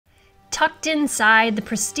Tucked inside the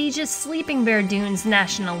prestigious Sleeping Bear Dunes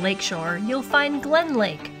National Lakeshore, you'll find Glen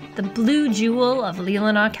Lake, the blue jewel of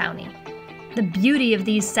Leelanau County. The beauty of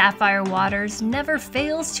these sapphire waters never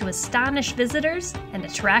fails to astonish visitors and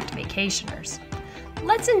attract vacationers.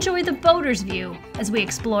 Let's enjoy the boater's view as we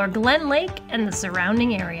explore Glen Lake and the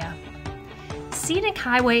surrounding area. Scenic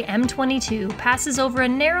Highway M22 passes over a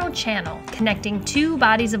narrow channel connecting two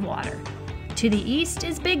bodies of water. To the east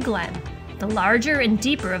is Big Glen, the larger and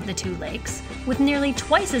deeper of the two lakes, with nearly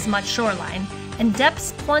twice as much shoreline and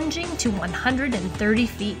depths plunging to 130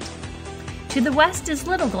 feet. To the west is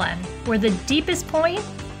Little Glen, where the deepest point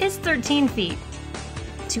is 13 feet.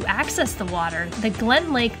 To access the water, the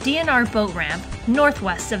Glen Lake DNR boat ramp,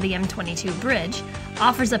 northwest of the M22 bridge,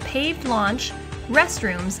 offers a paved launch,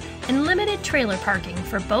 restrooms, and limited trailer parking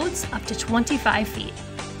for boats up to 25 feet.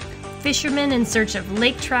 Fishermen in search of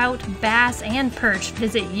lake trout, bass, and perch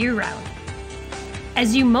visit year-round.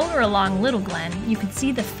 As you motor along Little Glen, you can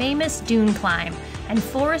see the famous dune climb and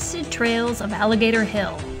forested trails of Alligator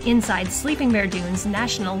Hill inside Sleeping Bear Dunes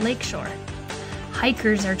National Lakeshore.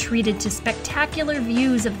 Hikers are treated to spectacular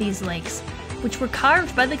views of these lakes, which were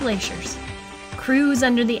carved by the glaciers. Cruise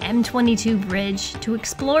under the M22 bridge to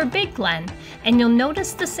explore Big Glen, and you'll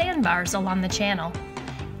notice the sandbars along the channel.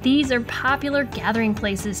 These are popular gathering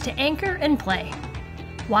places to anchor and play.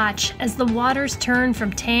 Watch as the waters turn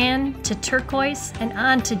from tan to turquoise and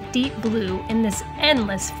on to deep blue in this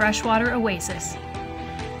endless freshwater oasis.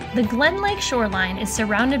 The Glen Lake shoreline is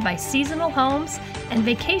surrounded by seasonal homes and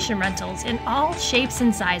vacation rentals in all shapes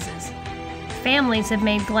and sizes. Families have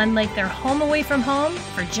made Glen Lake their home away from home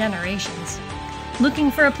for generations.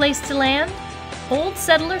 Looking for a place to land? Old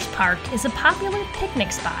Settlers Park is a popular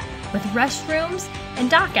picnic spot with restrooms and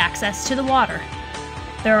dock access to the water.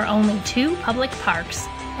 There are only 2 public parks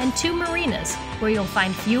and 2 marinas where you'll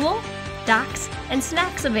find fuel, docks, and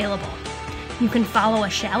snacks available. You can follow a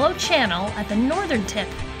shallow channel at the northern tip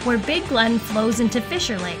where Big Glen flows into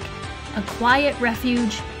Fisher Lake, a quiet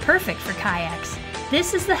refuge perfect for kayaks.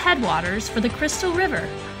 This is the headwaters for the Crystal River,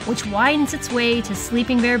 which winds its way to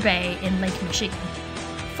Sleeping Bear Bay in Lake Michigan.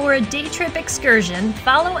 For a day trip excursion,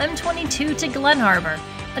 follow M22 to Glen Arbor,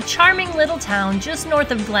 a charming little town just north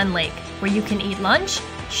of Glen Lake, where you can eat lunch,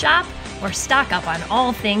 shop, or stock up on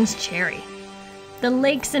all things cherry. The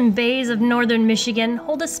lakes and bays of northern Michigan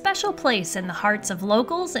hold a special place in the hearts of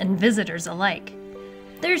locals and visitors alike.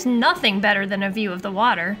 There's nothing better than a view of the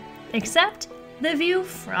water, except the view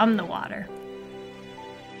from the water.